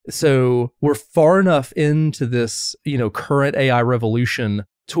So we're far enough into this, current AI revolution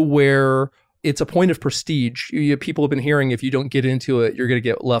to where it's a point of prestige. People have been hearing if you don't get into it, you're going to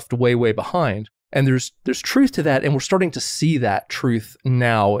get left way, way behind. And there's truth to that. And we're starting to see that truth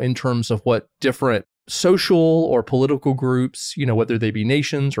now in terms of what different social or political groups, whether they be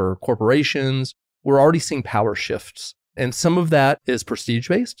nations or corporations, we're already seeing power shifts. And some of that is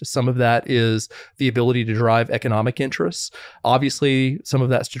prestige-based. Some of that is the ability to drive economic interests. Obviously, some of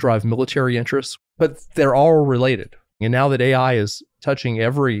that's to drive military interests, but they're all related. And now that AI is touching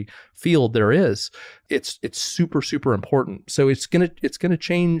every field there is, it's super, super important. So it's gonna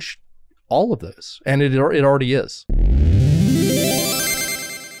change all of those, and it already is.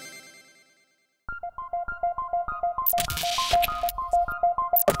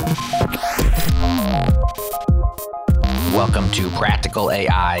 Welcome to Practical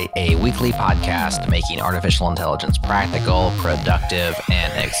AI, a weekly podcast making artificial intelligence practical, productive,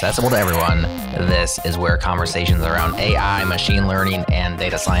 and accessible to everyone. This is where conversations around AI, machine learning, and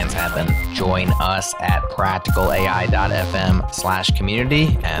data science happen. Join us at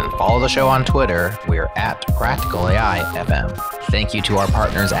practicalai.fm/community and follow the show on Twitter. We're at practicalaifm. Thank you to our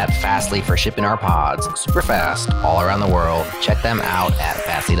partners at Fastly for shipping our pods super fast all around the world. Check them out at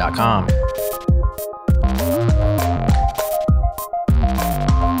fastly.com.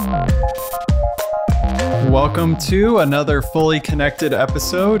 Welcome to another fully connected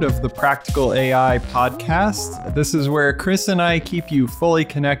episode of the Practical AI podcast. This is where Chris and I keep you fully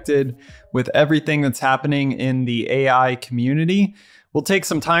connected with everything that's happening in the AI community. We'll take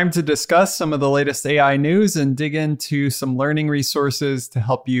some time to discuss some of the latest AI news and dig into some learning resources to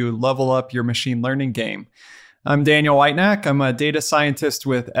help you level up your machine learning game. I'm Daniel Whitenack. I'm a data scientist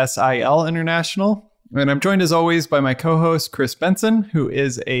with SIL International. And I'm joined as always by my co-host, Chris Benson, who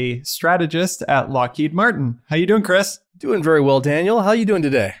is a strategist at Lockheed Martin. How you doing, Chris? Doing very well, Daniel. How are you doing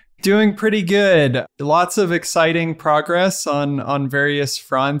today? Doing pretty good. Lots of exciting progress on various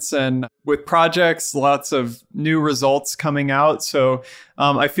fronts, and with projects, lots of new results coming out. So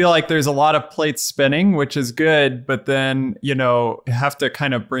I feel like there's a lot of plates spinning, which is good, but then, have to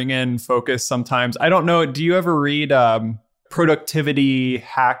kind of bring in focus sometimes. I don't know. Do you ever read productivity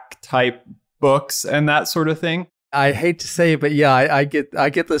hack type books and that sort of thing? I hate to say it, but yeah, I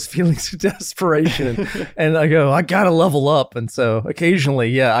get those feelings of desperation, and I go, I gotta level up. And so occasionally,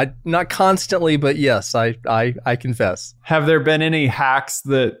 yeah, not constantly, but yes, I confess. Have there been any hacks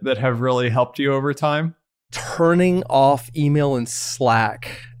that have really helped you over time? Turning off email and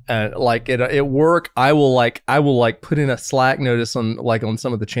Slack. Like at work, I will put in a Slack notice on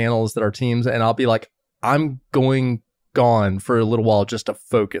some of the channels that our teams, and I'll be like, I'm going gone for a little while just to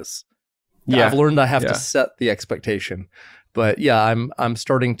focus. Yeah, I've learned I have to set the expectation, but yeah, I'm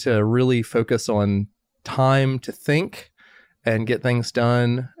starting to really focus on time to think and get things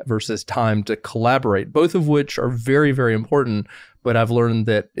done versus time to collaborate, both of which are very, very important. But I've learned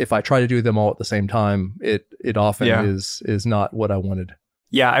that if I try to do them all at the same time, it often is not what I wanted.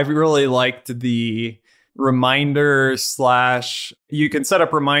 Yeah, I've really liked the reminder / you can set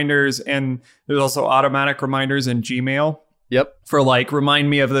up reminders, and there's also automatic reminders in Gmail. Yep. For remind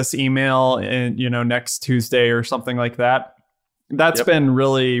me of this email in, next Tuesday or something like that. That's been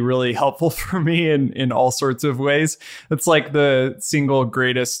really, really helpful for me in all sorts of ways. It's like the single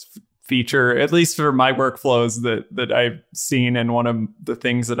greatest feature, at least for my workflows, that I've seen, and one of the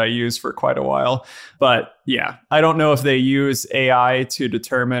things that I use for quite a while. But yeah, I don't know if they use AI to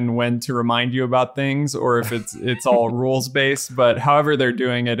determine when to remind you about things, or if it's all rules based. But however they're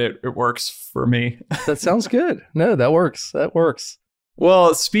doing it, it works for me. That sounds good. No, that works.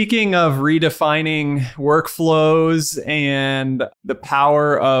 Well, speaking of redefining workflows and the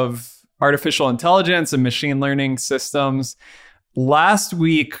power of artificial intelligence and machine learning systems, last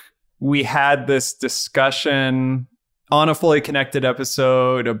week we had this discussion on a fully connected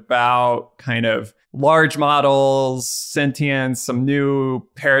episode about kind of large models, sentience, some new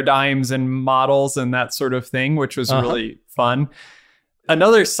paradigms and models and that sort of thing, which was really fun.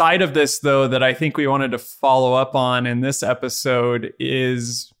 Another side of this, though, that I think we wanted to follow up on in this episode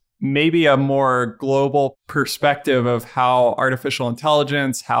is maybe a more global perspective of how artificial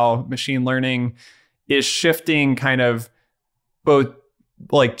intelligence, how machine learning is shifting kind of both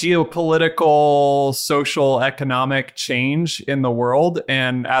like geopolitical, social, economic change in the world.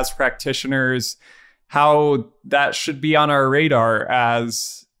 And as practitioners, how that should be on our radar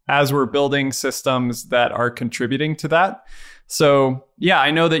as we're building systems that are contributing to that. So yeah,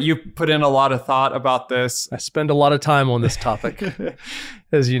 I know that you put in a lot of thought about this. I spend a lot of time on this topic,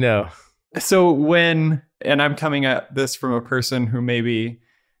 as you know. So and I'm coming at this from a person who maybe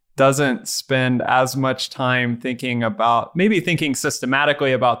doesn't spend as much time thinking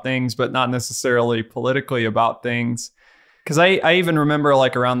systematically about things, but not necessarily politically about things. Because I even remember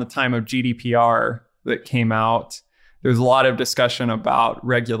like around the time of GDPR that came out, there's a lot of discussion about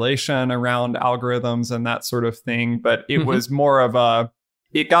regulation around algorithms and that sort of thing. But it was more of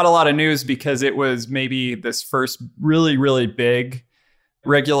it got a lot of news because it was maybe this first really, really big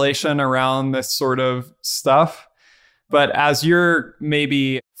regulation around this sort of stuff. But as you're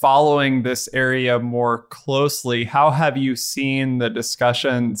maybe following this area more closely, how have you seen the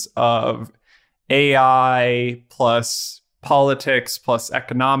discussions of AI plus politics plus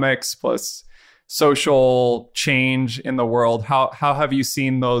economics plus social change in the world? How have you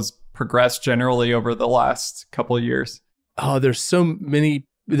seen those progress generally over the last couple of years? Oh, there's so many,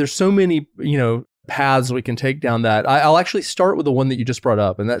 paths we can take down that. I'll actually start with the one that you just brought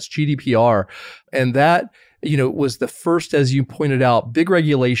up, and that's GDPR. And that, was the first, as you pointed out, big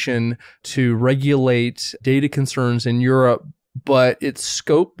regulation to regulate data concerns in Europe, but its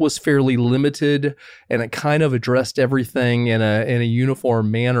scope was fairly limited and it kind of addressed everything in a uniform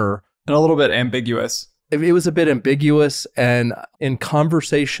manner. And a little bit ambiguous. It was a bit ambiguous, and in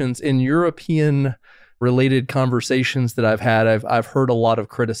conversations, in European related conversations that I've had, I've heard a lot of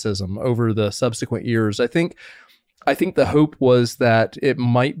criticism over the subsequent years. I think the hope was that it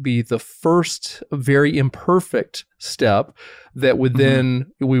might be the first very imperfect step that would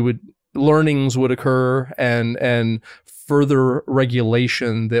then learnings would occur and further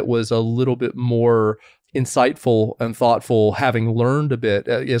regulation that was a little bit more insightful and thoughtful, having learned a bit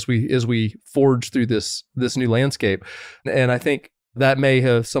as we forge through this new landscape. And I think that may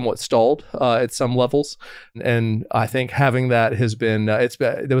have somewhat stalled at some levels. And I think having that has been,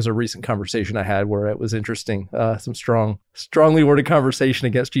 there was a recent conversation I had where it was interesting, some strongly worded conversation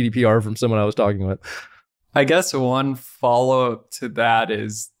against GDPR from someone I was talking with. I guess one follow-up to that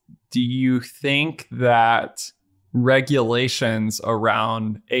is, do you think that regulations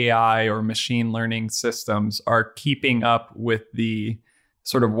around AI or machine learning systems are keeping up with the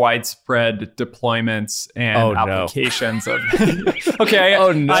sort of widespread deployments and applications of okay.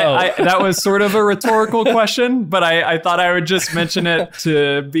 That was sort of a rhetorical question, but I thought I would just mention it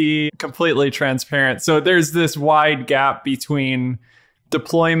to be completely transparent. So there's this wide gap between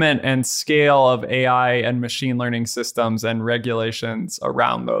deployment and scale of AI and machine learning systems and regulations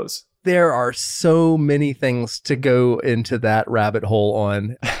around those. There are so many things to go into that rabbit hole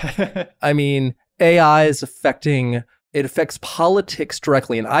on. I mean, AI is it affects politics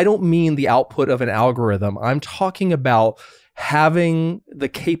directly. And I don't mean the output of an algorithm. I'm talking about having the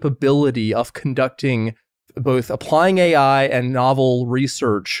capability of conducting both applying AI and novel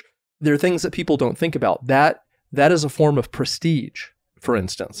research. There are things that people don't think about. That is a form of prestige, for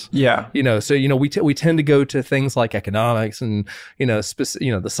instance. Yeah. So we tend to go to things like economics and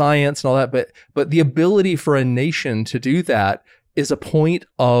the science and all that, but the ability for a nation to do that is a point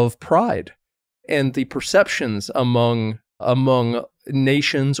of pride. And the perceptions among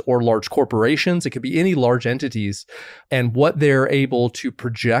nations or large corporations, it could be any large entities, and what they're able to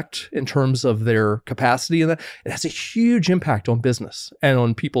project in terms of their capacity, and that it has a huge impact on business and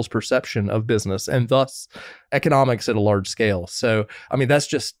on people's perception of business, and thus economics at a large scale. So, I mean, that's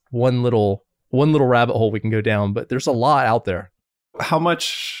just one little rabbit hole we can go down, but there's a lot out there. How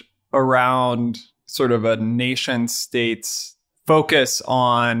much around sort of a nation state's focus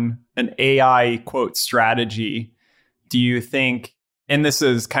on an AI quote strategy do you think, and this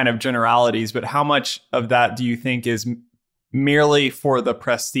is kind of generalities, but how much of that do you think is merely for the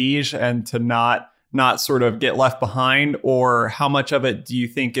prestige and to not sort of get left behind, or how much of it do you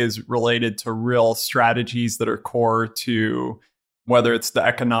think is related to real strategies that are core to whether it's the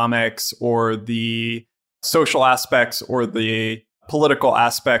economics or the social aspects or the political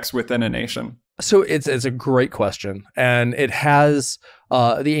aspects within a nation? So it's a great question. And it has,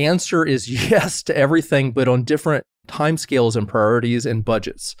 the answer is yes to everything, but on different timescales and priorities and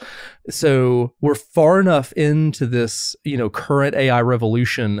budgets. So we're far enough into this, current AI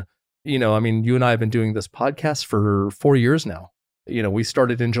revolution. I mean, you and I have been doing this podcast for 4 years now. We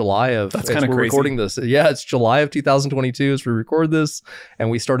started in July of, that's kind of crazy. Recording this. Yeah, it's July of 2022 as we record this.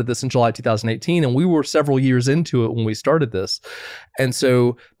 And we started this in July 2018. And we were several years into it when we started this. And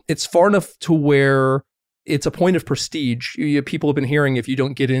so it's far enough to where it's a point of prestige. People have been hearing, if you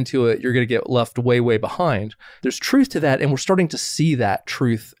don't get into it, you're going to get left way, way behind. There's truth to that. And we're starting to see that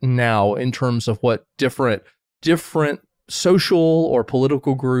truth now in terms of what different social or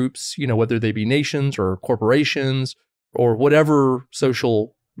political groups, whether they be nations or corporations or whatever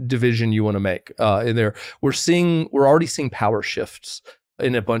social division you want to make in there. We're already seeing power shifts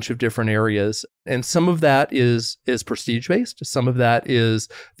in a bunch of different areas. And some of that is prestige-based. Some of that is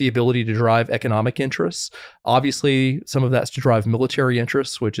the ability to drive economic interests. Obviously, some of that's to drive military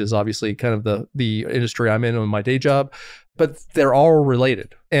interests, which is obviously kind of the industry I'm in my day job. But they're all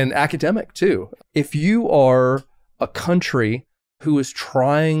related, and academic too. If you are a country who is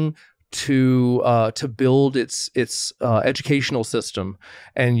trying to build its educational system,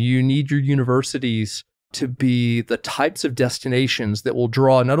 and you need your universities to be the types of destinations that will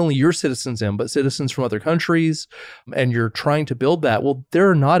draw not only your citizens in, but citizens from other countries, and you're trying to build that, well, there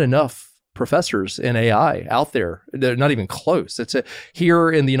are not enough professors in AI out there. They're not even close.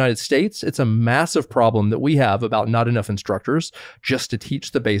 Here in the United States, it's a massive problem that we have about not enough instructors just to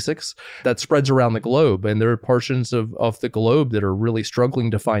teach the basics. That spreads around the globe. And there are portions of the globe that are really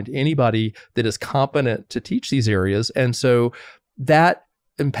struggling to find anybody that is competent to teach these areas. And so that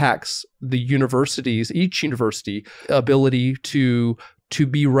impacts the universities, each university ability to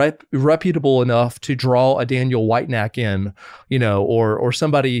be reputable enough to draw a Daniel Whitenack in, or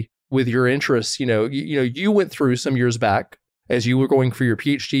somebody with your interests. You went through some years back as you were going for your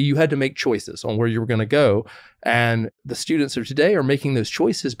PhD, you had to make choices on where you were going to go. And the students of today are making those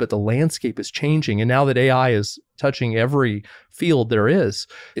choices, but the landscape is changing. And now that AI is touching every field there is,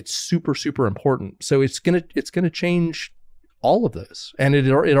 it's super, super important. So it's going to change all of those. And it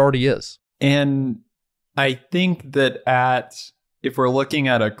already is. And I think that if we're looking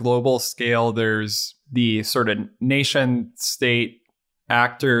at a global scale, there's the sort of nation state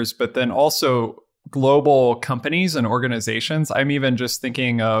actors, but then also global companies and organizations. I'm even just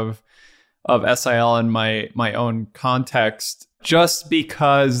thinking of SIL in my own context, just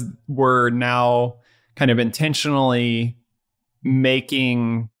because we're now kind of intentionally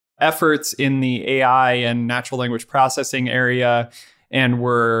making efforts in the AI and natural language processing area, and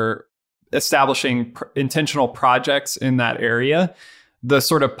we're establishing intentional projects in that area. The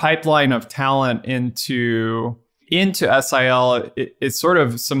sort of pipeline of talent into SIL, it's sort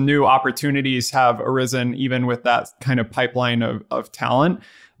of some new opportunities have arisen even with that kind of pipeline of talent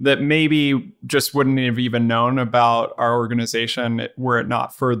that maybe just wouldn't have even known about our organization were it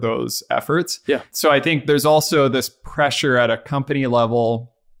not for those efforts. Yeah. So I think there's also this pressure at a company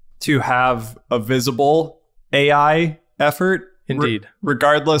level to have a visible AI effort. Indeed.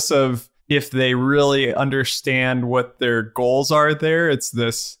 Regardless of if they really understand what their goals are there. It's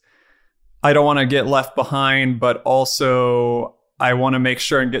this, I don't want to get left behind, but also I want to make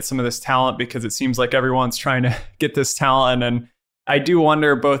sure and get some of this talent because it seems like everyone's trying to get this talent. And I do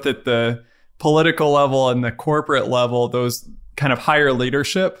wonder both at the political level and the corporate level, those kind of higher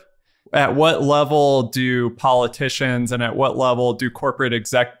leadership, at what level do politicians and at what level do corporate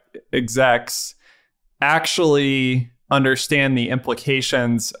execs actually understand the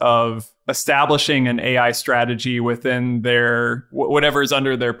implications of establishing an AI strategy within their whatever's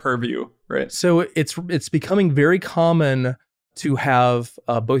under their purview, right? So it's becoming very common to have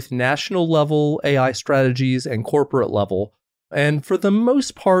both national level AI strategies and corporate level. And for the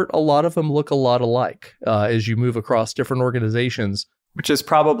most part, a lot of them look a lot alike as you move across different organizations. Which is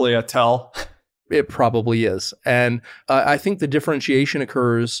probably a tell. It probably is. And I think the differentiation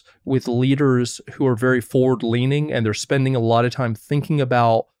occurs with leaders who are very forward-leaning and they're spending a lot of time thinking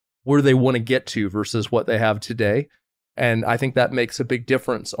about where they want to get to versus what they have today. And I think that makes a big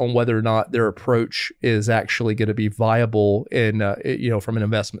difference on whether or not their approach is actually going to be viable in, from an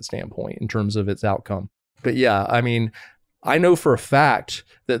investment standpoint in terms of its outcome. But yeah, I mean, I know for a fact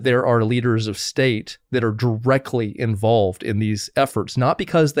that there are leaders of state that are directly involved in these efforts, not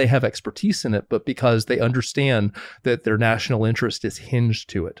because they have expertise in it, but because they understand that their national interest is hinged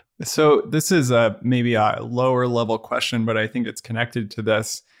to it. So this is maybe a lower level question, but I think it's connected to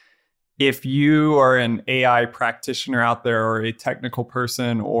this. If you are an AI practitioner out there or a technical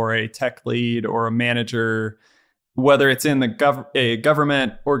person or a tech lead or a manager, whether it's in a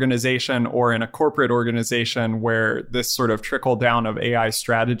government organization or in a corporate organization where this sort of trickle down of AI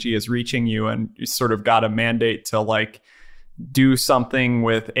strategy is reaching you and you sort of got a mandate to do something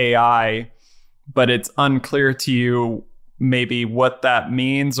with AI, but it's unclear to you maybe what that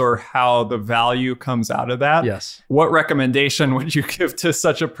means or how the value comes out of that. Yes. What recommendation would you give to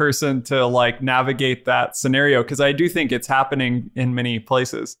such a person to navigate that scenario? Because I do think it's happening in many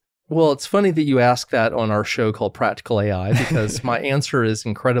places. Well, it's funny that you ask that on our show called Practical AI, because my answer is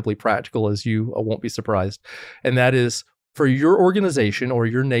incredibly practical, as you won't be surprised. And that is, for your organization or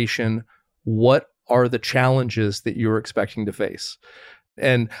your nation, what are the challenges that you're expecting to face?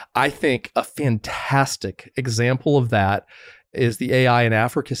 And I think a fantastic example of that is the AI in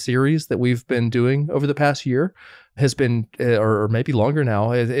Africa series that we've been doing over the past year. Has been, or maybe longer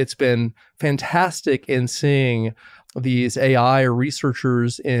now, it's been fantastic in seeing these AI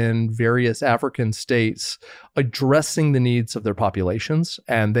researchers in various African states addressing the needs of their populations,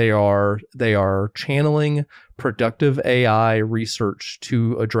 and they are channeling productive AI research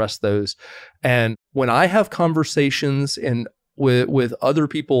to address those. And when I have conversations with other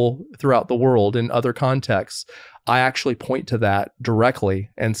people throughout the world in other contexts, I actually point to that directly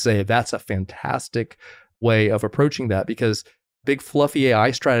and say that's a fantastic way of approaching that, because big fluffy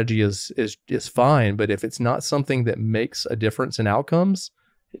AI strategy is fine, but if it's not something that makes a difference in outcomes,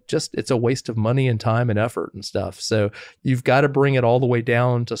 it's a waste of money and time and effort and stuff. So you've got to bring it all the way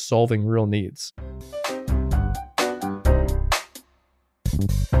down to solving real needs.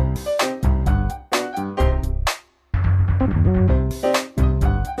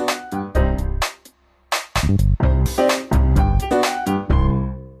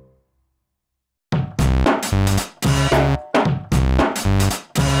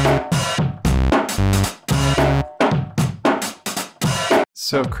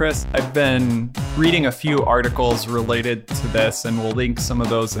 So Chris, I've been reading a few articles related to this, and we'll link some of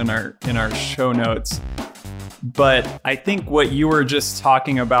those in our show notes. But I think what you were just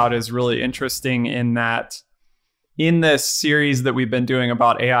talking about is really interesting, in that in this series that we've been doing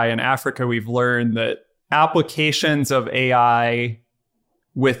about AI in Africa, we've learned that applications of AI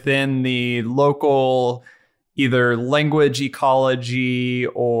within the local either language ecology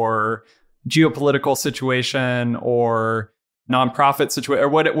or geopolitical situation or nonprofit situation, or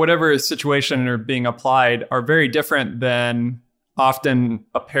whatever situation are being applied, are very different than often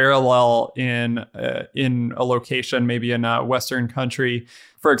a parallel in a location, maybe in a Western country.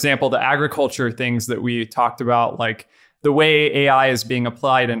 For example, the agriculture things that we talked about, like the way AI is being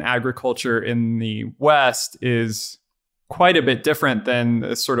applied in agriculture in the West is quite a bit different than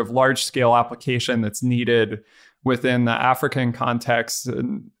the sort of large scale application that's needed within the African context.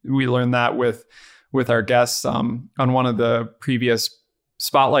 And we learned that with our guests on one of the previous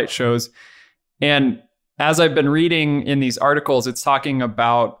Spotlight shows. And as I've been reading in these articles, it's talking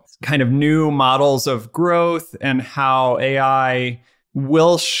about kind of new models of growth and how AI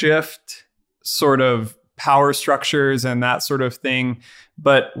will shift sort of power structures and that sort of thing.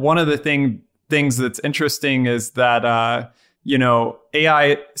 But one of the things that's interesting is that,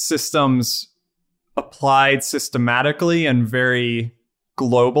 AI systems applied systematically and very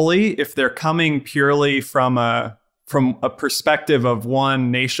globally, if they're coming purely from a perspective of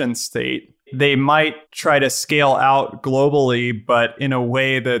one nation state, they might try to scale out globally, but in a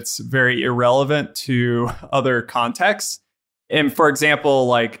way that's very irrelevant to other contexts. And for example,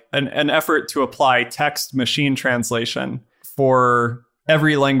 like an effort to apply text machine translation for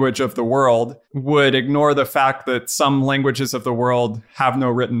every language of the world would ignore the fact that some languages of the world have no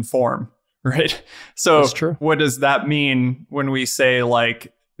written form. Right. So what does that mean when we say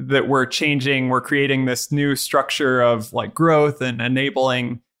like that we're creating this new structure of like growth and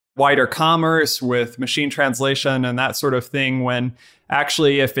enabling wider commerce with machine translation and that sort of thing, when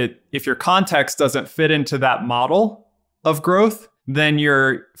actually if your context doesn't fit into that model of growth, then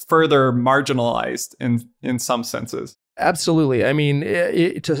you're further marginalized in some senses. Absolutely. I mean,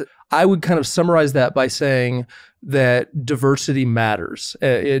 I would kind of summarize that by saying that diversity matters,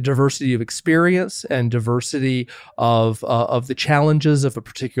 diversity of experience and diversity of the challenges of a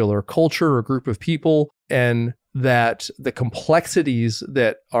particular culture or group of people, and that the complexities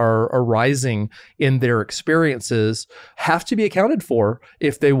that are arising in their experiences have to be accounted for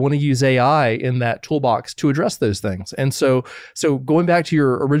if they want to use AI in that toolbox to address those things. And so going back to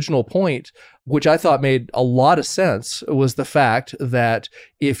your original point, which I thought made a lot of sense, was the fact that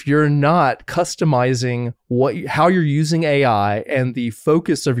if you're not customizing how you're using AI and the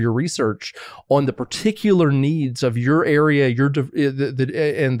focus of your research on the particular needs of your area,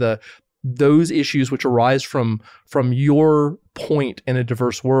 those issues which arise from your point in a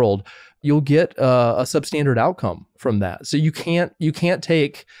diverse world, you'll get a substandard outcome from that. So you can't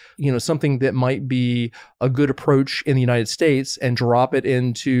take something that might be a good approach in the United States and drop it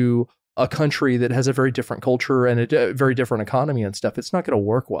into a country that has a very different culture and a very different economy and stuff. It's not going to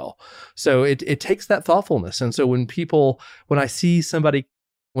work well. So it takes that thoughtfulness. And so when I say somebody,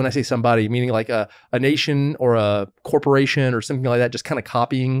 meaning like a nation or a corporation or something like that, just kind of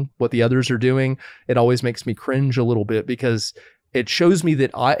copying what the others are doing, it always makes me cringe a little bit, because it shows me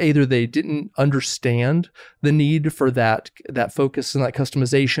that either they didn't understand the need for that focus and that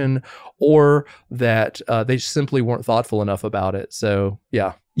customization, or that they simply weren't thoughtful enough about it. So,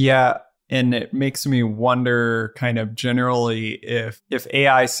 yeah. Yeah. And it makes me wonder kind of generally if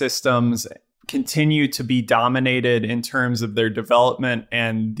AI systems continue to be dominated in terms of their development,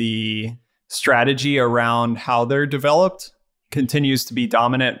 and the strategy around how they're developed continues to be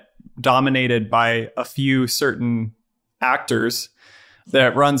dominated by a few certain actors,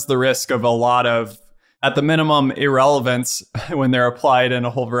 that runs the risk of a lot of, at the minimum, irrelevance when they're applied in a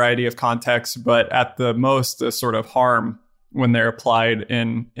whole variety of contexts, but at the most, a sort of harm when they're applied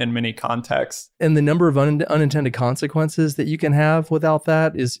in many contexts. And the number of unintended consequences that you can have without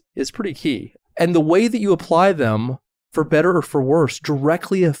that is pretty key. And the way that you apply them, for better or for worse,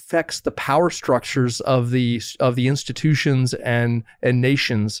 directly affects the power structures of the institutions and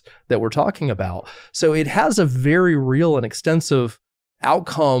nations that we're talking about. So it has a very real and extensive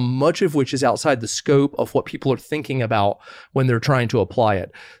outcome, much of which is outside the scope of what people are thinking about when they're trying to apply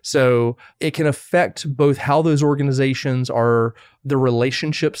it. So it can affect both how those organizations are, the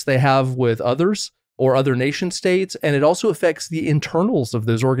relationships they have with others or other nation states, and it also affects the internals of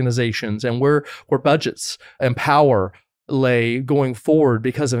those organizations and where budgets and power lay going forward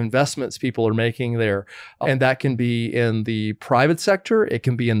because of investments people are making there. And that can be in the private sector. It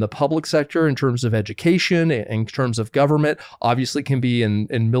can be in the public sector in terms of education, in terms of government, obviously can be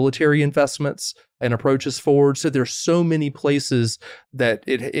in military investments and approaches forward. So there's so many places that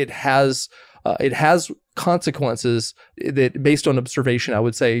it has consequences that, based on observation, I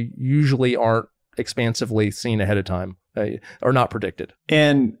would say usually aren't expansively seen ahead of time or not predicted.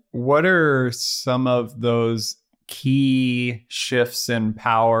 And what are some of those key shifts in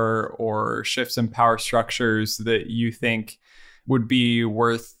power or shifts in power structures that you think would be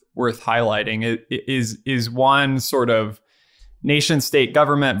worth highlighting? Is one sort of nation state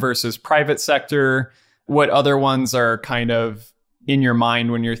government versus private sector? What other ones are kind of in your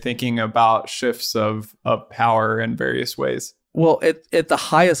mind when you're thinking about shifts of power in various ways? Well, at the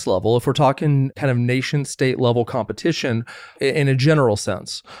highest level, if we're talking kind of nation state level competition in a general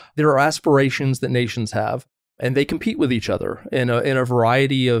sense, there are aspirations that nations have, and they compete with each other in a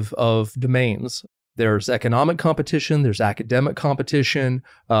variety of domains. There's economic competition, there's academic competition.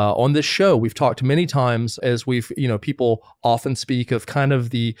 On this show, we've talked many times, as people often speak of kind of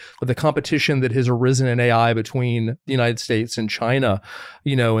the competition that has arisen in AI between the United States and China,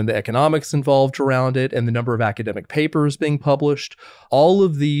 and the economics involved around it and the number of academic papers being published. All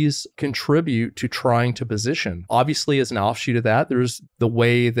of these contribute to trying to position. Obviously, as an offshoot of that, there's the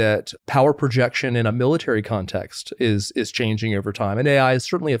way that power projection in a military context is changing over time, and AI is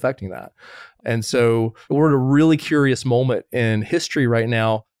certainly affecting that. And so we're at a really curious moment in history right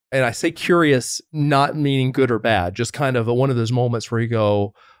now. And I say curious, not meaning good or bad, just kind of one of those moments where you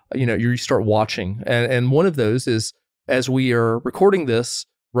go, you start watching. And one of those is, as we are recording this,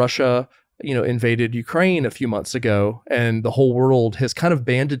 Russia, invaded Ukraine a few months ago, and the whole world has kind of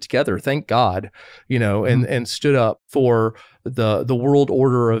banded together, thank God, and stood up for the world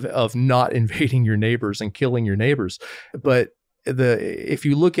order of not invading your neighbors and killing your neighbors. But if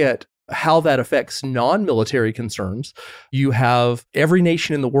you look at how that affects non-military concerns, you have every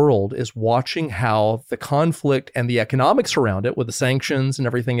nation in the world is watching how the conflict and the economics around it, with the sanctions and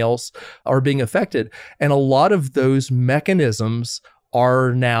everything else, are being affected. And a lot of those mechanisms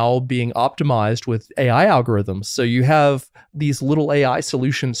are now being optimized with AI algorithms. So you have these little AI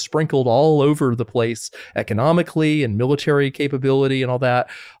solutions sprinkled all over the place economically and military capability and all that.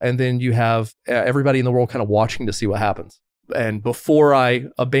 And then you have everybody in the world kind of watching to see what happens. And before I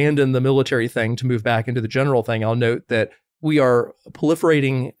abandon the military thing to move back into the general thing, I'll note that we are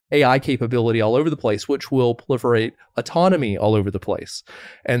proliferating AI capability all over the place, which will proliferate autonomy all over the place.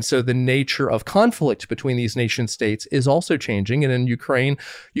 And so the nature of conflict between these nation states is also changing. And in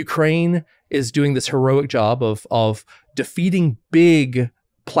Ukraine is doing this heroic job of defeating big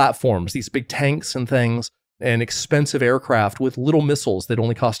platforms, these big tanks and things, and expensive aircraft with little missiles that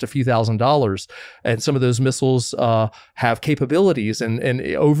only cost a few $1,000s. And some of those missiles have capabilities. And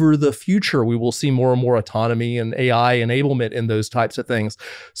over the future, we will see more and more autonomy and AI enablement in those types of things.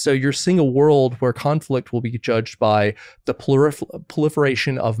 So you're seeing a world where conflict will be judged by the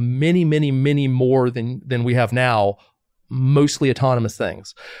proliferation of many, many, many more than we have now, mostly autonomous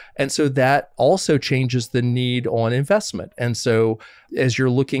things. And so that also changes the need on investment. And so as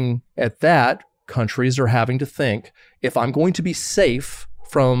you're looking at that, countries are having to think, if I'm going to be safe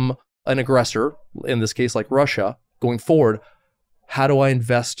from an aggressor, in this case like Russia, going forward, how do I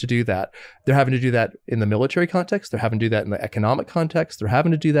invest to do that? They're having to do that in the military context. They're having to do that in the economic context. They're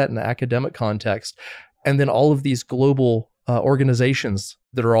having to do that in the academic context. And then all of these global organizations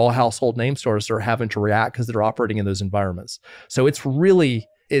that are all household name stores are having to react because they're operating in those environments. So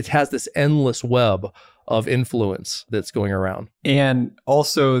it has this endless web of influence that's going around. And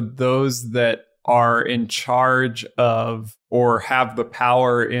also those that are in charge of or have the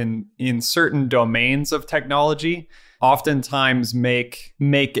power in certain domains of technology oftentimes make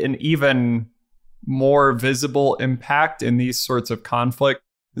an even more visible impact in these sorts of conflict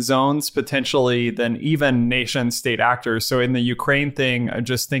zones potentially than even nation state actors. So in the Ukraine thing, I'm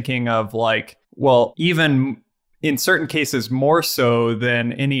just thinking of like, well, even in certain cases more so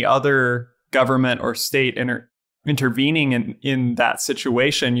than any other government or state intervening in that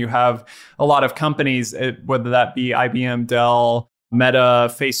situation. You have a lot of companies, whether that be IBM, Dell, Meta,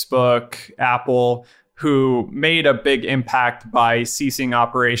 Facebook, Apple, who made a big impact by ceasing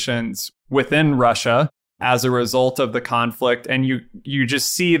operations within Russia as a result of the conflict. And you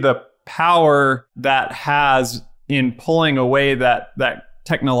just see the power that has in pulling away that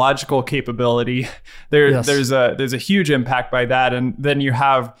technological capability. Yes. There's a huge impact by that. And then you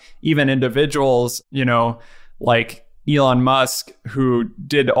have even individuals, like Elon Musk, who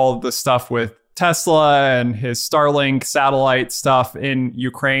did all of the stuff with Tesla and his Starlink satellite stuff in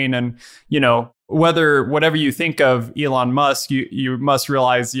Ukraine. And, whatever you think of Elon Musk, you must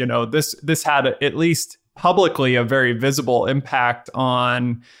realize, this had at least publicly a very visible impact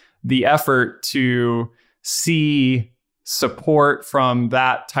on the effort to see support from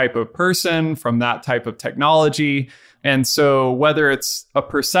that type of person, from that type of technology. And so whether it's a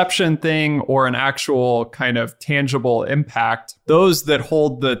perception thing or an actual kind of tangible impact, those that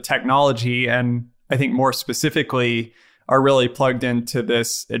hold the technology, and I think more specifically are really plugged into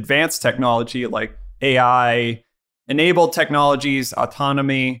this advanced technology like AI enabled technologies,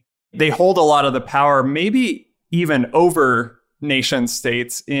 autonomy, they hold a lot of the power, maybe even over nation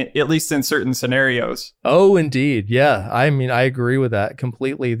states, at least in certain scenarios. Oh, indeed. Yeah. I mean, I agree with that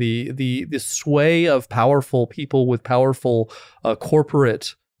completely. The sway of powerful people with powerful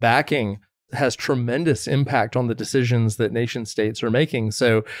corporate backing has tremendous impact on the decisions that nation states are making.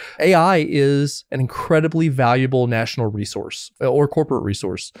 So AI is an incredibly valuable national resource or corporate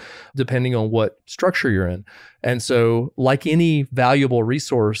resource, depending on what structure you're in. And so like any valuable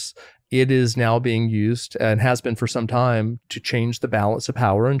resource, it is now being used and has been for some time to change the balance of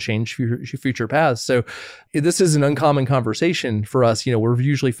power and change future paths. So this is an uncommon conversation for us. We're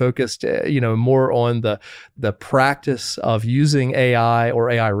usually focused, more on the practice of using AI or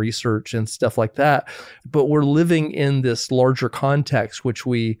AI research and stuff like that. But we're living in this larger context, which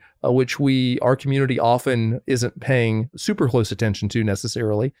our community often isn't paying super close attention to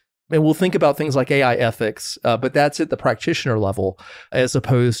necessarily. And we'll think about things like AI ethics, but that's at the practitioner level, as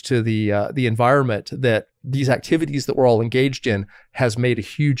opposed to the environment that these activities that we're all engaged in has made a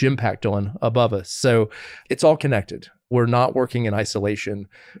huge impact on above us. So it's all connected. We're not working in isolation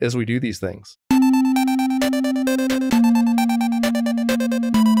as we do these things.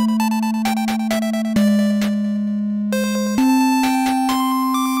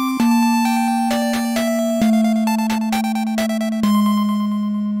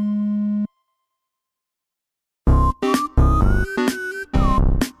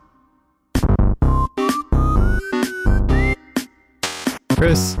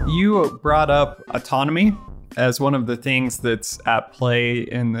 Chris, you brought up autonomy as one of the things that's at play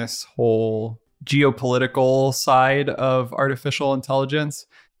in this whole geopolitical side of artificial intelligence.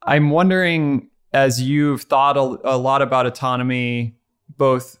 I'm wondering, as you've thought a lot about autonomy,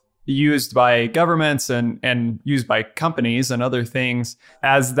 both used by governments and used by companies and other things,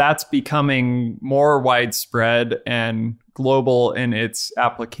 as that's becoming more widespread and global in its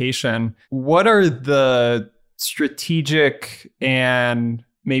application, what are the strategic and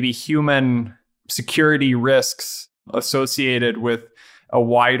maybe human security risks associated with a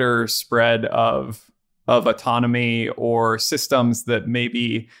wider spread of autonomy or systems that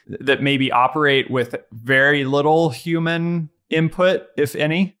maybe operate with very little human input, if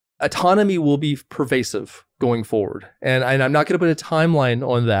any? Autonomy will be pervasive going forward. And I'm not going to put a timeline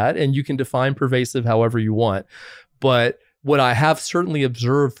on that, and you can define pervasive however you want. But what I have certainly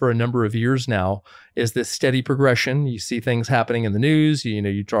observed for a number of years now is this steady progression. You see things happening in the news.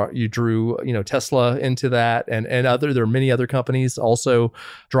 You drew Tesla into that, and there are many other companies also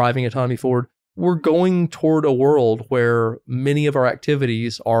driving autonomy forward. We're going toward a world where many of our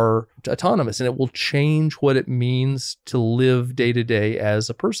activities are autonomous, and it will change what it means to live day to day as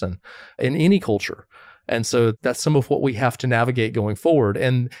a person in any culture. And so that's some of what we have to navigate going forward.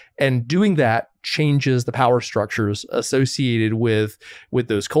 And doing that changes the power structures associated with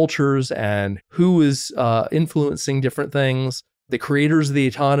those cultures and who is influencing different things. The creators of the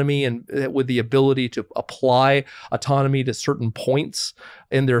autonomy and with the ability to apply autonomy to certain points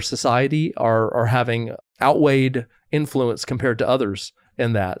in their society are having outweighed influence compared to others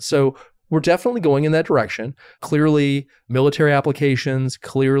in that. So we're definitely going in that direction. Clearly, military applications,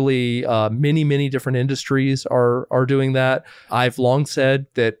 clearly, many different industries are doing that. I've long said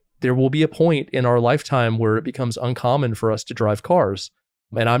that there will be a point in our lifetime where it becomes uncommon for us to drive cars.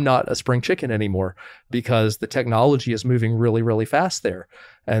 And I'm not a spring chicken anymore because the technology is moving really, really fast there.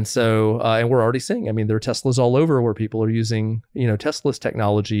 And so, and we're already seeing, I mean, there are Teslas all over where people are using, Tesla's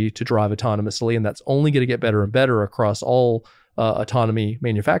technology to drive autonomously. And that's only going to get better and better across all autonomy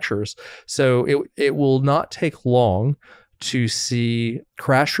manufacturers. So it will not take long to see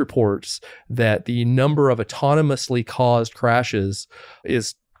crash reports that the number of autonomously caused crashes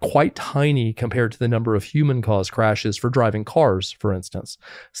is quite tiny compared to the number of human-caused crashes for driving cars, for instance.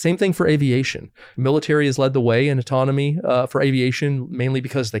 Same thing for aviation. Military has led the way in autonomy for aviation, mainly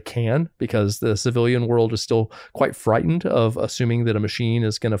because they can, because the civilian world is still quite frightened of assuming that a machine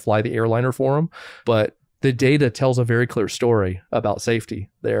is going to fly the airliner for them. But the data tells a very clear story about safety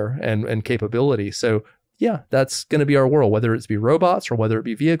there and capability. So yeah, that's going to be our world, whether it's be robots or whether it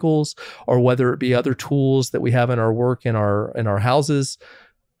be vehicles or whether it be other tools that we have in our work in our houses.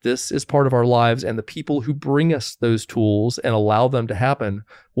 This is part of our lives, and the people who bring us those tools and allow them to happen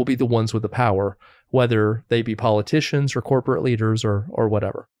will be the ones with the power, whether they be politicians or corporate leaders or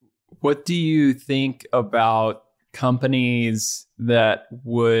whatever. What do you think about companies that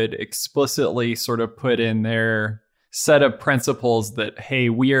would explicitly sort of put in their set of principles that, hey,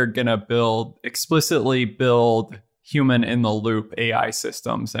 we are going to explicitly build human in the loop AI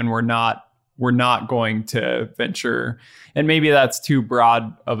systems, and we're not going to venture, and maybe that's too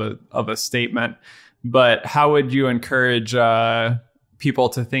broad of a statement, but how would you encourage people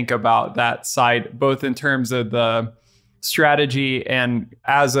to think about that side, both in terms of the strategy and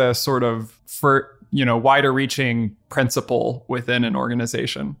as a sort of wider reaching principle within an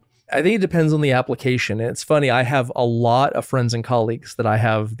organization? I think it depends on the application. And it's funny, I have a lot of friends and colleagues that I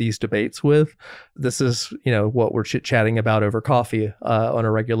have these debates with. This is, what we're chit-chatting about over coffee on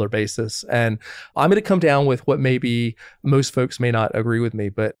a regular basis. And I'm going to come down with what maybe most folks may not agree with me,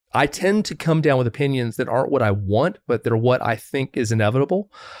 but I tend to come down with opinions that aren't what I want, but they're what I think is inevitable.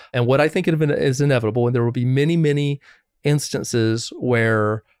 And what I think is inevitable, and there will be many instances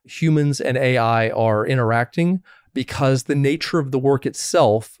where humans and AI are interacting, because the nature of the work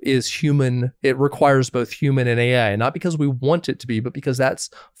itself is human. It requires both human and AI, not because we want it to be, but because that's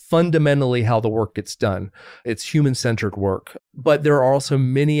fundamentally how the work gets done. It's human-centered work. But there are also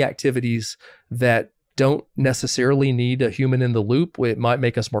many activities that don't necessarily need a human in the loop. It might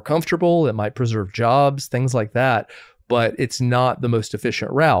make us more comfortable. It might preserve jobs, things like that. But it's not the most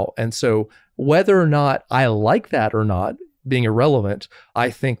efficient route. And so whether or not I like that or not, being irrelevant, I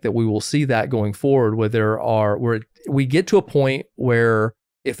think that we will see that going forward where we get to a point where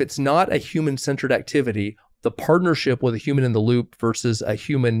if it's not a human-centered activity, the partnership with a human in the loop versus a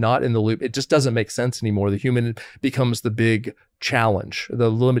human not in the loop, it just doesn't make sense anymore. The human becomes the big challenge,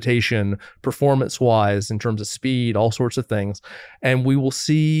 the limitation performance-wise in terms of speed, all sorts of things. And we will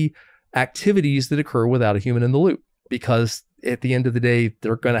see activities that occur without a human in the loop because at the end of the day,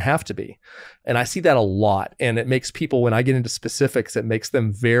 they're going to have to be. And I see that a lot. And it makes people, when I get into specifics, it makes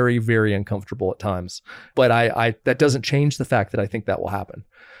them very, very uncomfortable at times. But I that doesn't change the fact that I think that will happen.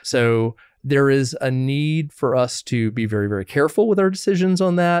 So there is a need for us to be very, very careful with our decisions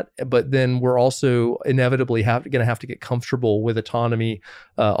on that. But then we're also inevitably going to have to get comfortable with autonomy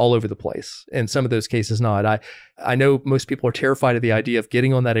all over the place. In some of those cases, not. I know most people are terrified of the idea of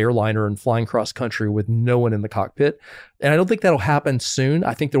getting on that airliner and flying cross country with no one in the cockpit. And I don't think that'll happen soon.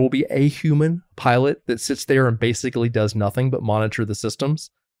 I think there will be a human pilot that sits there and basically does nothing but monitor the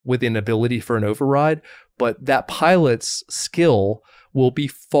systems with an ability for an override. But that pilot's skill will be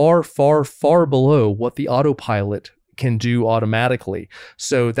far, far, far below what the autopilot can do automatically.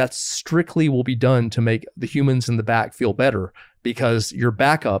 So that strictly will be done to make the humans in the back feel better, because your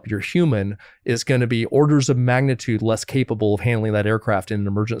backup, your human, is going to be orders of magnitude less capable of handling that aircraft in an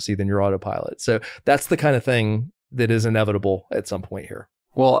emergency than your autopilot. So that's the kind of thing that is inevitable at some point here.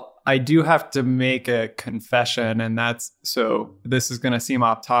 Well, I do have to make a confession, and this is going to seem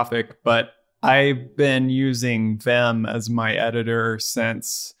off topic, but I've been using Vim as my editor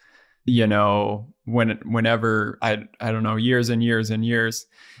since, whenever, I don't know, years and years and years.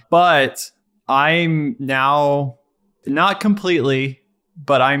 But I'm now, not completely,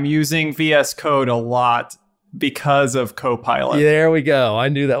 but I'm using VS Code a lot because of Copilot. There we go. I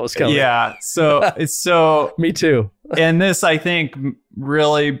knew that was coming. Yeah. So Me too. And this, I think,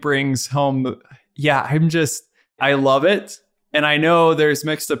 really brings home, I love it. And I know there's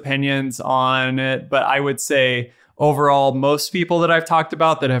mixed opinions on it, but I would say overall, most people that I've talked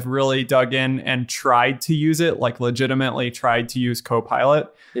about that have really dug in and tried to use it, like legitimately tried to use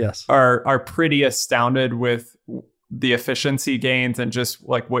Copilot, Yes. are pretty astounded with the efficiency gains and just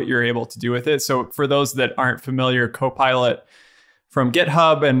like what you're able to do with it. So for those that aren't familiar, Copilot from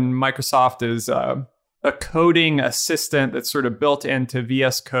GitHub and Microsoft is a coding assistant that's sort of built into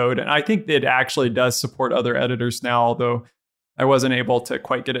VS Code. And I think it actually does support other editors now, although I wasn't able to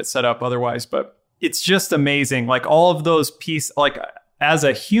quite get it set up otherwise. But it's just amazing. Like all of those pieces, like as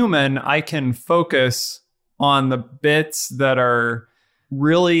a human, I can focus on the bits that are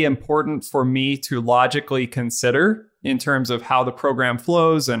really important for me to logically consider in terms of how the program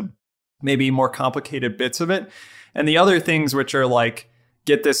flows and maybe more complicated bits of it. And the other things, which are like,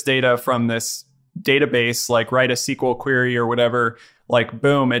 get this data from this database, like write a SQL query or whatever, like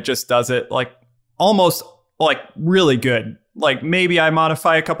boom, it just does it like almost like really good. Like maybe I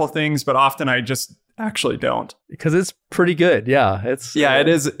modify a couple things, but often I just actually don't. Because it's pretty good. Yeah. It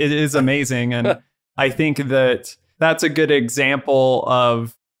is amazing. And I think that that's a good example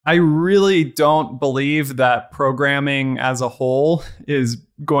of, I really don't believe that programming as a whole is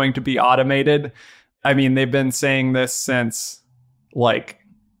going to be automated. I mean, they've been saying this since like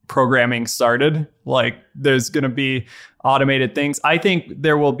programming started, like there's going to be automated things. I think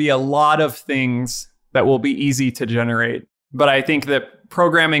there will be a lot of things that will be easy to generate, but I think that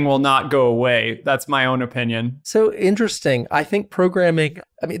programming will not go away. That's my own opinion. So interesting. I think programming,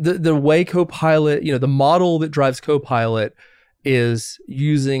 I mean, the way Copilot, the model that drives Copilot is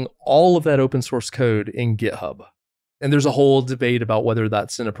using all of that open source code in GitHub. And there's a whole debate about whether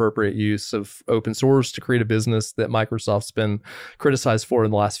that's an appropriate use of open source to create a business that Microsoft's been criticized for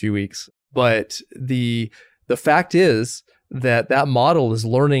in the last few weeks. But the fact is that model is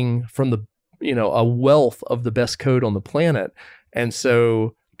learning from a wealth of the best code on the planet. And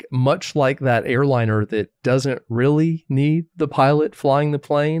so much like that airliner that doesn't really need the pilot flying the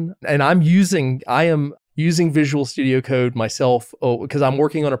plane, and I am using Visual Studio Code myself because I'm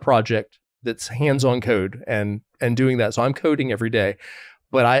working on a project that's hands-on code and doing that. So I'm coding every day.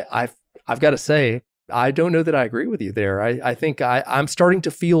 But I've got to say, I don't know that I agree with you there. I think I'm starting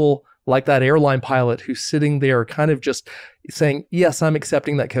to feel like that airline pilot who's sitting there kind of just saying, yes, I'm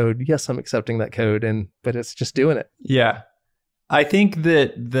accepting that code. Yes, I'm accepting that code. But it's just doing it. Yeah. I think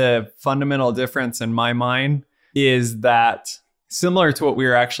that the fundamental difference in my mind is that, similar to what we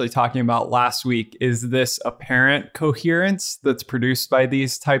were actually talking about last week, is this apparent coherence that's produced by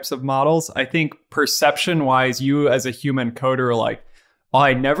these types of models. I think perception-wise, you as a human coder are like, oh,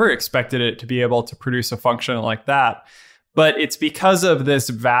 I never expected it to be able to produce a function like that. But it's because of this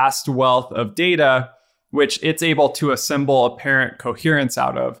vast wealth of data, which it's able to assemble apparent coherence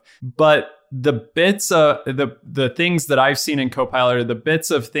out of. But the bits of the things that I've seen in Copilot are the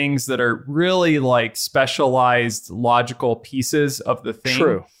bits of things that are really like specialized logical pieces of the thing.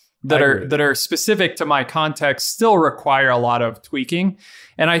 True. That are specific to my context, still require a lot of tweaking.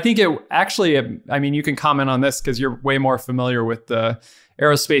 And I think it actually, I mean, you can comment on this because you're way more familiar with the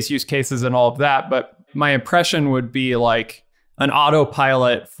aerospace use cases and all of that. But my impression would be like an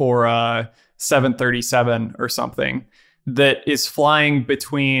autopilot for a 737 or something that is flying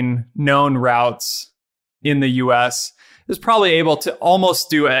between known routes in the US is probably able to almost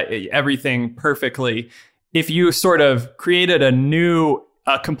do everything perfectly. If you sort of created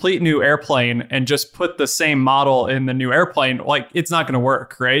a complete new airplane and just put the same model in the new airplane, like it's not going to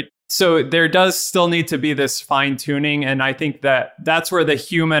work, right? So there does still need to be this fine tuning. And I think that that's where the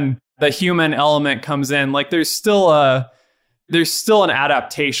human element comes in. Like there's still an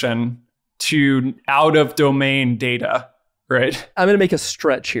adaptation to out of domain data, right? I'm going to make a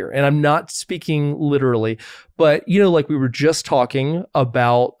stretch here, and I'm not speaking literally, but, like we were just talking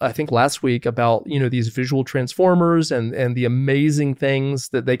about, I think last week, about, these visual transformers and the amazing things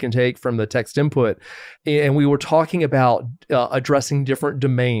that they can take from the text input. And we were talking about addressing different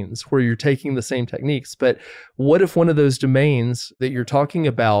domains where you're taking the same techniques. But what if one of those domains that you're talking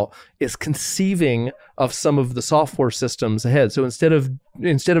about is conceiving of some of the software systems ahead? So instead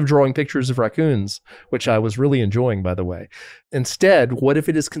of drawing pictures of raccoons, which I was really enjoying, by the way, instead, what if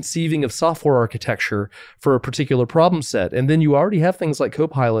it is conceiving of software architecture for a particular problem set? And then you already have things like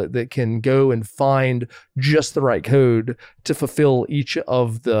Copilot that can go and find just the right code to fulfill each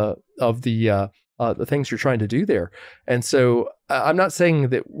of the things you're trying to do there. And so I'm not saying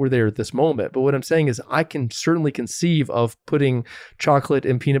that we're there at this moment, but what I'm saying is I can certainly conceive of putting chocolate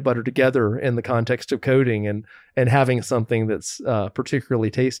and peanut butter together in the context of coding and having something that's particularly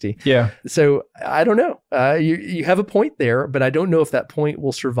tasty. Yeah. So I don't know. You have a point there, but I don't know if that point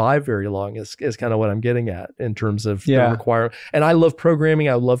will survive very long is kind of what I'm getting at in terms of the requirement. And I love programming.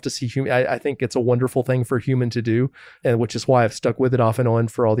 I love to see human. I think it's a wonderful thing for a human to do, and which is why I've stuck with it off and on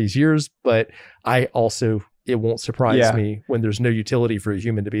for all these years. But I also, it won't surprise me when there's no utility for a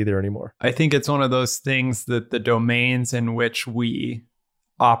human to be there anymore. I think it's one of those things that the domains in which we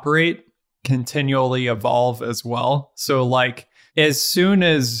operate continually evolve as well. So like as soon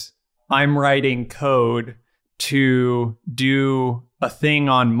as I'm writing code to do a thing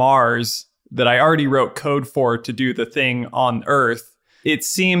on Mars that I already wrote code for to do the thing on Earth, it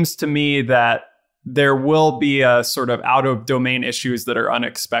seems to me that there will be a sort of out of domain issues that are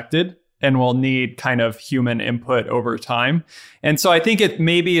unexpected and will need kind of human input over time. And so I think it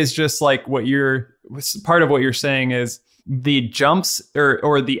maybe is just like part of what you're saying is the jumps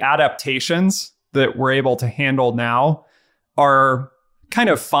or the adaptations that we're able to handle now are kind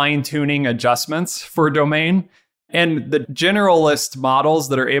of fine-tuning adjustments for domain. And the generalist models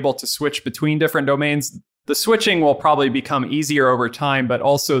that are able to switch between different domains, the switching will probably become easier over time, but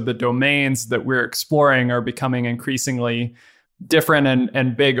also the domains that we're exploring are becoming increasingly different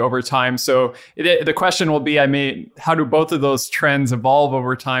and big over time. So the question will be, how do both of those trends evolve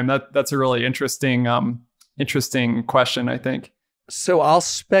over time? That's a really interesting question, I think. So I'll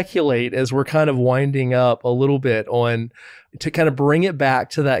speculate as we're kind of winding up a little bit on to kind of bring it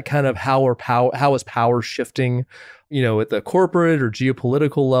back to that kind of how is power shifting, at the corporate or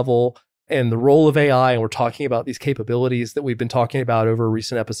geopolitical level and the role of AI. And we're talking about these capabilities that we've been talking about over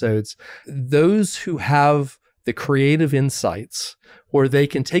recent episodes. Those who have the creative insights where they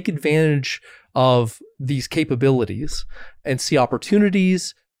can take advantage of these capabilities and see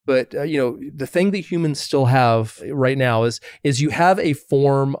opportunities. But, the thing that humans still have right now is you have a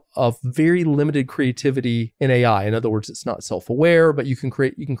form of very limited creativity in AI. In other words, it's not self-aware, but you can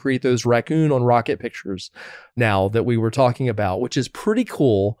create those raccoon on rocket pictures now that we were talking about, which is pretty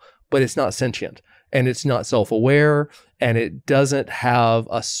cool, but it's not sentient and it's not self-aware and it doesn't have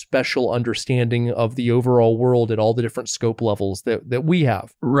a special understanding of the overall world at all the different scope levels that we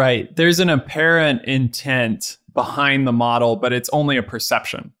have. Right. There's an apparent intent behind the model, but it's only a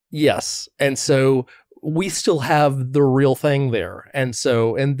perception. Yes. And so we still have the real thing there. And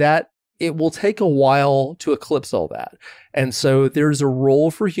that it will take a while to eclipse all that. And so there's a role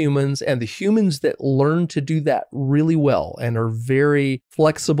for humans, and the humans that learn to do that really well and are very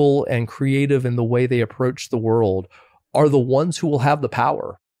flexible and creative in the way they approach the world are the ones who will have the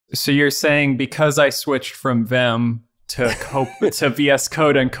power. So you're saying because I switched from Vim to VS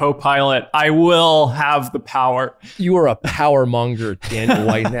Code and Copilot, I will have the power. You are a power monger, Daniel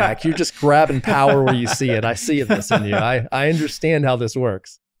Whitenack. You're just grabbing power where you see it. I see this in you. I understand how this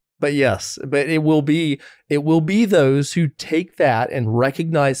works. But yes, but it will be those who take that and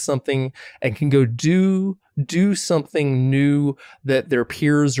recognize something and can go do something new that their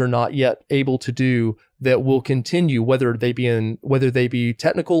peers are not yet able to do that will continue, whether they be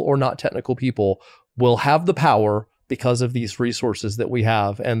technical or not technical people, will have the power because of these resources that we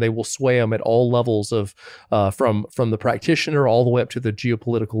have, and they will sway them at all levels of from the practitioner all the way up to the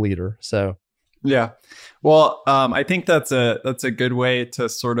geopolitical leader. So. Yeah. Well, I think that's a good way to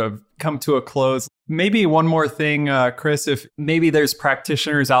sort of come to a close. Maybe one more thing, Chris, if maybe there's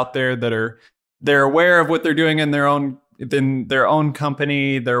practitioners out there that they're aware of what they're doing in their own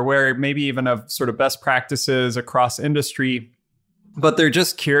company, they're aware maybe even of sort of best practices across industry, but they're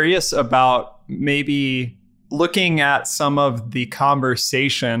just curious about maybe looking at some of the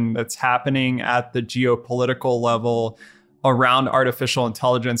conversation that's happening at the geopolitical level around artificial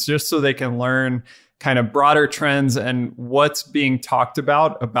intelligence, just so they can learn kind of broader trends and what's being talked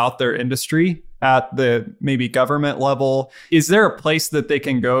about their industry at the maybe government level. Is there a place that they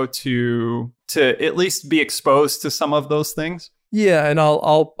can go to at least be exposed to some of those things? Yeah, and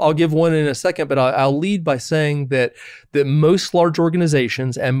I'll give one in a second, but I'll lead by saying that most large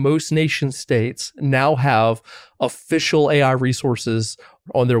organizations and most nation states now have official AI resources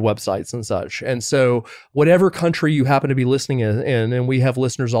on their websites and such. And so whatever country you happen to be listening in, and we have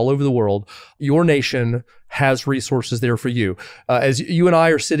listeners all over the world, your nation has resources there for you. As you and I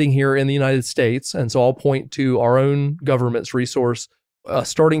are sitting here in the United States, and so I'll point to our own government's resource. A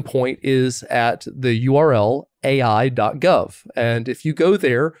starting point is at the URL ai.gov. And if you go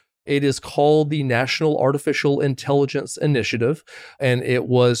there, It is called the National Artificial Intelligence Initiative, and it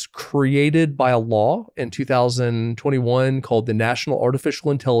was created by a law in 2021 called the National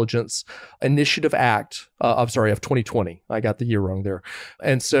Artificial Intelligence Initiative Act. Of 2020. I got the year wrong there.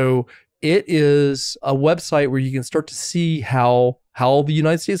 And so it is a website where you can start to see how the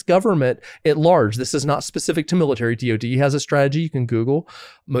United States government at large, this is not specific to military. DoD has a strategy you can Google.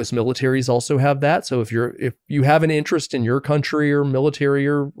 Most militaries also have that. So if you have an interest in your country or military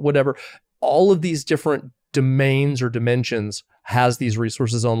or whatever, all of these different domains or dimensions has these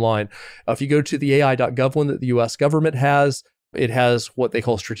resources online. If you go to the AI.gov one that the US government has, it has what they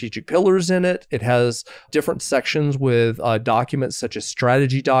call strategic pillars in it. It has different sections with documents such as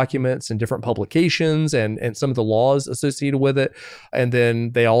strategy documents and different publications and some of the laws associated with it. And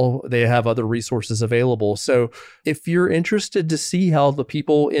then they have other resources available. So if you're interested to see how the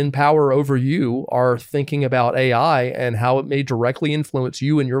people in power over you are thinking about AI and how it may directly influence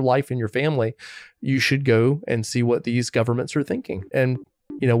you and your life and your family, you should go and see what these governments are thinking. And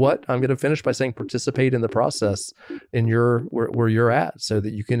you know what? I'm going to finish by saying participate in the process in where you're at so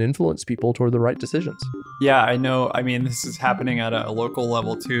that you can influence people toward the right decisions. Yeah, I know. I mean, this is happening at a local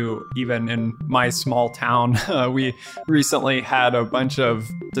level too. Even in my small town, we recently had a bunch of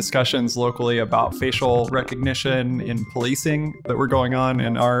discussions locally about facial recognition in policing that were going on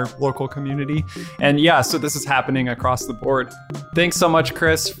in our local community. And yeah, so this is happening across the board. Thanks so much,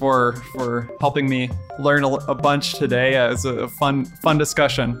 Chris, for helping me learn a bunch today. It was a fun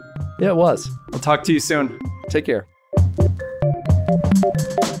discussion. Yeah, it was. I'll talk to you soon. Take care.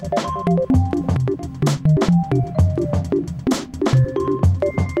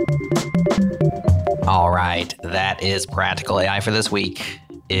 All right, that is Practical AI for this week.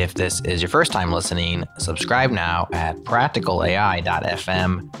 If this is your first time listening, subscribe now at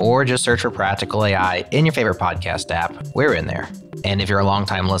practicalai.fm or just search for Practical AI in your favorite podcast app. We're in there. And if you're a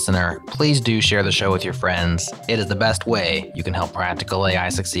longtime listener, please do share the show with your friends. It is the best way you can help Practical AI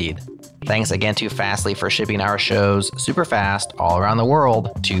succeed. Thanks again to Fastly for shipping our shows super fast all around the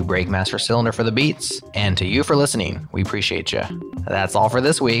world, to Breakmaster Cylinder for the beats, and to you for listening. We appreciate you. That's all for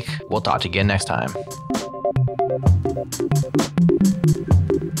this week. We'll talk to you again next time.